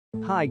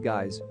Hi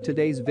guys,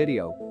 today's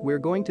video, we're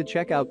going to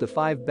check out the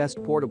 5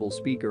 best portable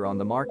speaker on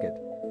the market.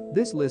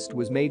 This list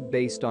was made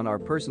based on our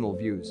personal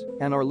views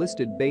and are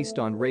listed based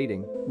on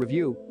rating,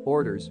 review,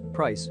 orders,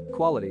 price,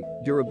 quality,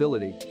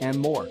 durability, and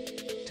more.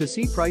 To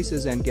see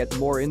prices and get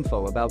more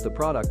info about the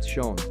products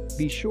shown,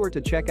 be sure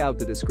to check out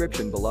the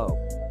description below.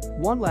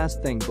 One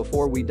last thing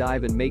before we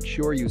dive in, make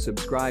sure you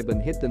subscribe and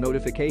hit the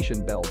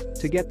notification bell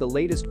to get the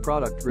latest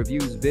product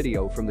reviews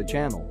video from the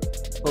channel.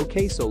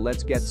 Okay, so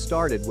let's get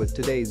started with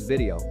today's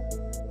video.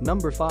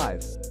 Number 5.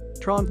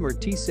 Tronsmart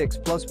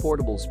T6 Plus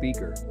Portable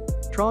Speaker.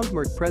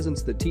 Tronsmart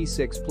presents the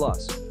T6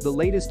 Plus, the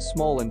latest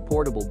small and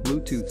portable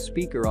Bluetooth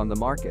speaker on the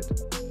market.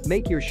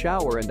 Make your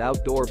shower and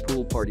outdoor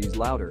pool parties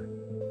louder.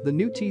 The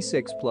new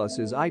T6 Plus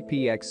is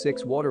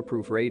IPX6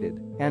 waterproof rated,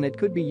 and it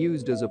could be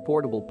used as a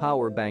portable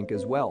power bank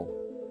as well.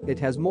 It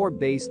has more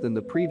bass than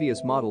the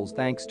previous models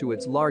thanks to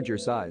its larger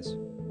size.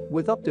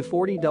 With up to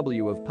 40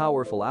 W of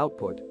powerful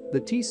output, the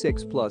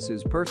T6 Plus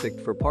is perfect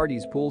for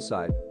parties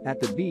poolside, at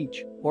the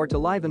beach, or to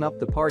liven up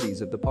the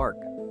parties at the park.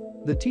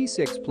 The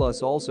T6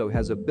 Plus also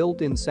has a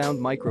built-in sound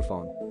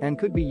microphone and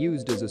could be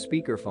used as a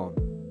speakerphone.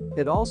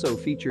 It also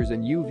features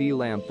an UV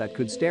lamp that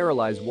could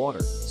sterilize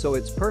water, so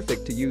it's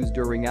perfect to use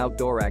during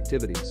outdoor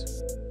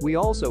activities. We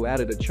also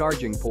added a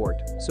charging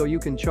port so you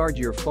can charge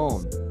your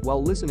phone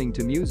while listening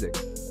to music.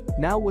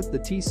 Now with the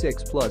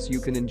T6 Plus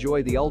you can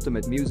enjoy the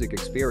ultimate music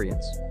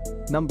experience.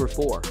 Number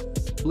 4.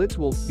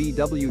 BlitzWolf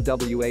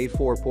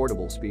BWWA4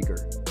 Portable Speaker.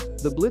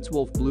 The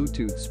BlitzWolf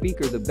Bluetooth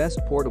speaker, the best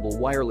portable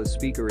wireless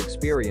speaker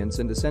experience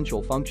and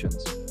essential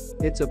functions.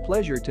 It's a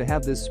pleasure to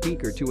have this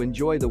speaker to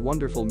enjoy the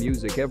wonderful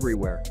music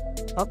everywhere.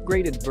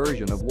 Upgraded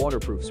version of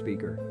waterproof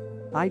speaker.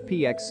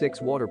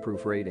 IPX6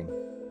 waterproof rating.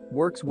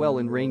 Works well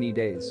in rainy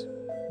days.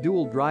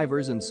 Dual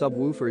drivers and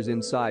subwoofers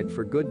inside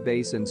for good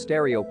bass and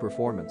stereo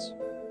performance.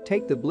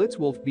 Take the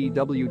BlitzWolf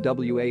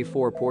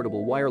BWWA4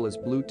 portable wireless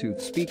Bluetooth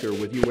speaker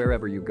with you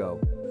wherever you go.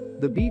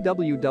 The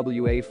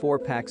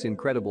BWWA4 packs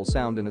incredible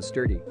sound in a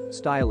sturdy,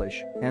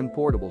 stylish, and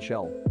portable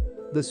shell.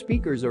 The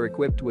speakers are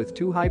equipped with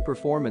 2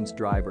 high-performance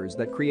drivers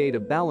that create a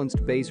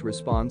balanced bass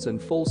response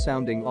and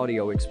full-sounding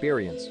audio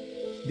experience.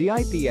 The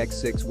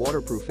IPX6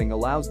 waterproofing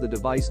allows the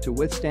device to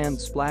withstand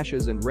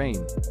splashes and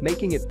rain,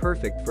 making it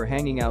perfect for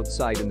hanging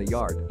outside in the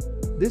yard.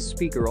 This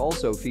speaker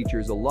also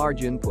features a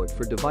large input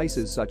for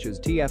devices such as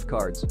TF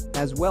cards,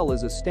 as well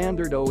as a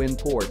standard O-in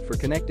port for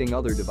connecting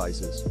other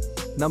devices.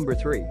 Number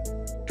 3.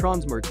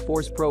 Tronsmart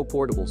Force Pro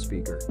Portable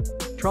Speaker.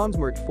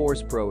 Tronsmart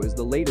Force Pro is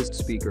the latest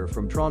speaker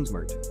from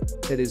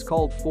Tronsmart. It is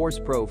called Force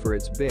Pro for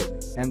its big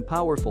and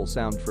powerful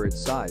sound for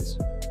its size.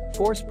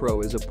 Force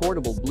Pro is a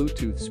portable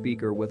Bluetooth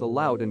speaker with a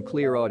loud and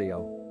clear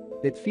audio.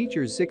 It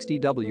features 60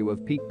 W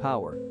of peak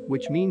power,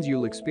 which means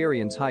you'll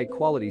experience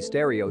high-quality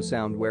stereo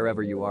sound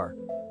wherever you are.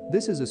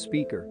 This is a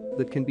speaker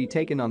that can be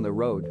taken on the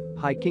road,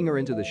 hiking, or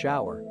into the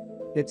shower.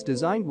 It's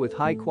designed with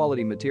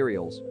high-quality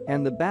materials,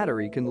 and the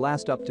battery can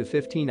last up to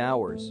 15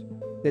 hours.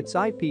 It's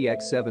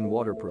IPX7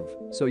 waterproof,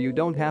 so you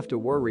don't have to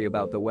worry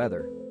about the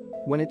weather.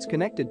 When it's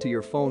connected to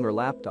your phone or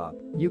laptop,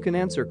 you can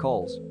answer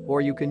calls,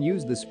 or you can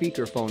use the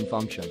speakerphone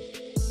function.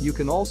 You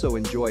can also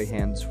enjoy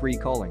hands-free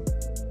calling.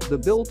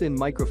 The built-in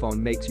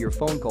microphone makes your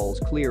phone calls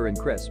clear and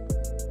crisp.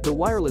 The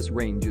wireless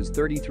range is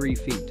 33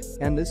 feet,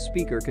 and this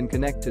speaker can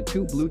connect to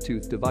 2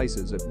 Bluetooth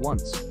devices at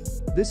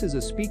once. This is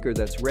a speaker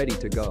that's ready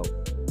to go.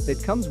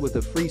 It comes with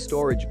a free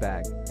storage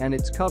bag, and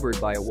it's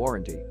covered by a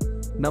warranty.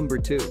 Number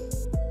 2.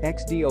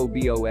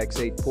 XDOBO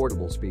X8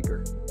 Portable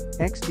Speaker.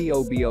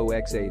 XDOBO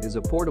X8 is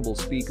a portable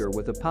speaker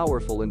with a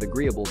powerful and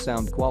agreeable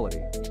sound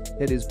quality.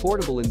 It is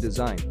portable in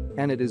design,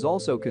 and it is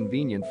also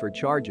convenient for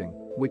charging,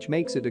 which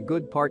makes it a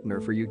good partner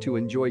for you to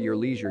enjoy your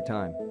leisure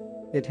time.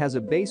 It has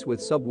a bass with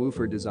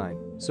subwoofer design,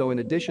 so in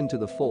addition to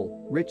the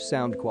full, rich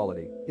sound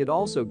quality, it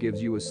also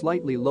gives you a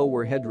slightly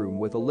lower headroom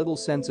with a little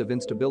sense of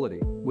instability,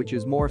 which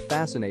is more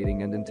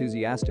fascinating and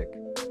enthusiastic.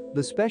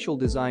 The special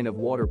design of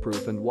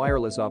waterproof and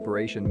wireless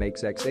operation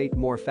makes X8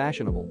 more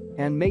fashionable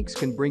and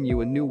can bring you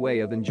a new way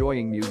of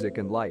enjoying music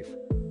and life.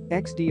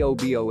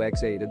 XDOBO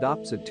X8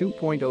 adopts a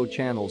 2.0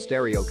 channel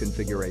stereo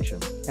configuration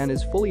and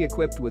is fully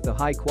equipped with a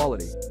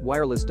high-quality,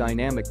 wireless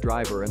dynamic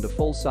driver and a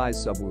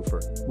full-size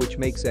subwoofer, which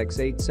makes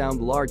X8 sound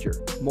larger,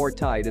 more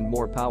tight, and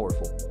more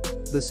powerful.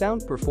 The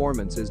sound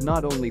performance is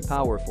not only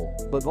powerful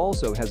but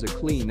also has a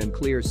clean and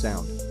clear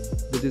sound.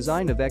 The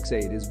design of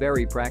X8 is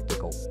very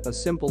practical, a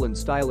simple and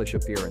stylish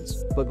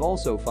appearance, but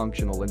also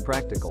functional and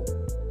practical.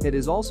 It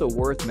is also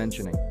worth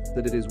mentioning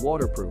that it is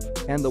waterproof,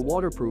 and the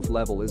waterproof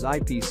level is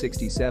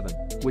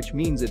IP67, which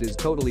means it is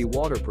totally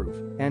waterproof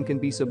and can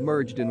be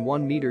submerged in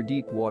 1 meter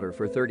deep water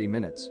for 30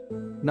 minutes.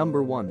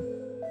 Number 1.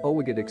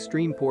 Ohwogot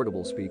Extreme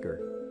Portable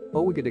Speaker.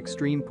 Ohwogot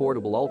Extreme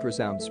Portable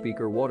Ultrasound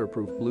Speaker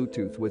Waterproof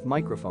Bluetooth with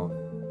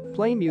microphone.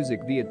 Play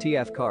music via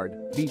TF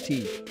card,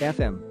 BT,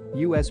 FM,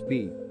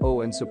 USB,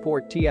 O, and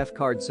support TF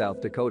card South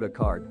Dakota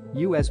card,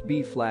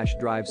 USB flash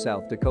drive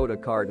South Dakota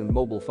card, and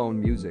mobile phone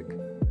music.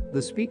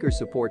 The speaker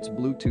supports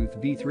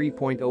Bluetooth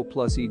V3.0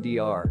 plus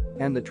EDR,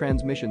 and the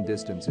transmission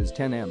distance is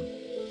 10 m.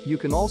 You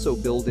can also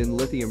build in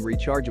lithium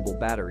rechargeable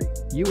battery,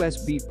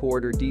 USB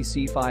port or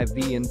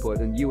DC5V input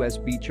and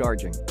USB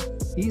charging.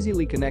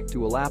 Easily connect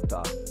to a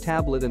laptop,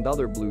 tablet and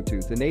other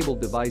Bluetooth-enabled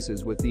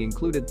devices with the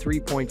included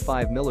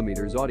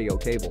 3.5mm audio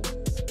cable.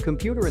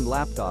 Computer and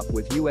laptop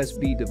with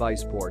USB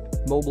device port,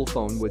 mobile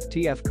phone with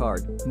TF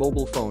card,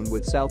 mobile phone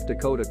with South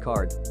Dakota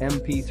card,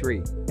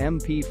 MP3,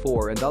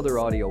 MP4 and other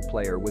audio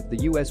player with the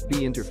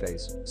USB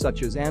interface,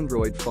 such as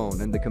Android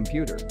phone and the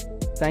computer.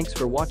 Thanks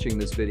for watching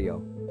this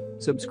video.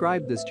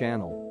 Subscribe this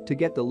channel to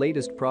get the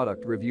latest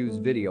product reviews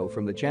video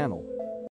from the channel.